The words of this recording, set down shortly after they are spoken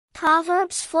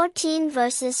Proverbs 14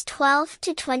 verses 12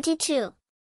 to 22.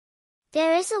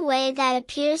 There is a way that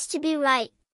appears to be right,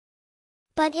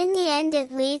 but in the end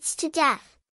it leads to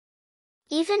death.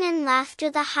 Even in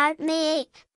laughter the heart may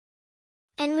ache,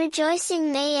 and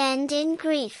rejoicing may end in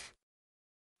grief.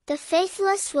 The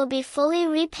faithless will be fully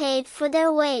repaid for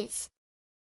their ways,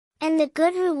 and the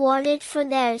good rewarded for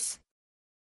theirs.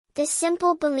 The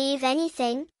simple believe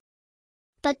anything,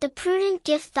 but the prudent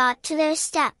give thought to their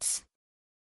steps.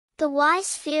 The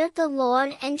wise fear the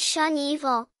Lord and shun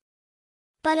evil,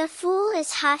 but a fool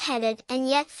is hot-headed and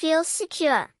yet feels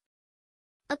secure.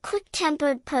 A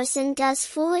quick-tempered person does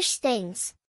foolish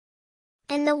things,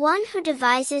 and the one who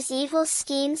devises evil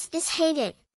schemes is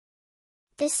hated.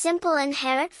 The simple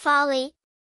inherit folly,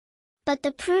 but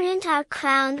the prudent are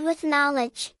crowned with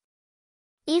knowledge.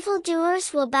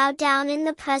 Evildoers will bow down in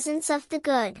the presence of the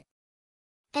good,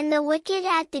 and the wicked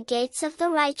at the gates of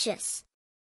the righteous.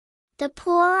 The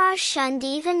poor are shunned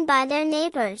even by their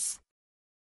neighbors,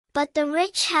 but the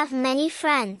rich have many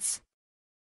friends.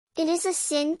 It is a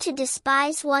sin to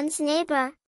despise one's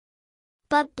neighbor,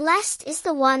 but blessed is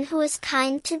the one who is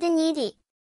kind to the needy.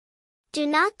 Do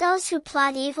not those who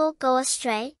plot evil go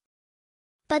astray,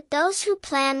 but those who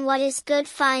plan what is good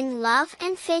find love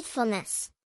and faithfulness.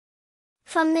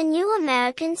 From the New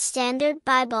American Standard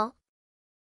Bible.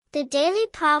 The Daily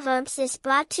Proverbs is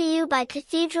brought to you by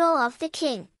Cathedral of the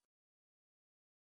King.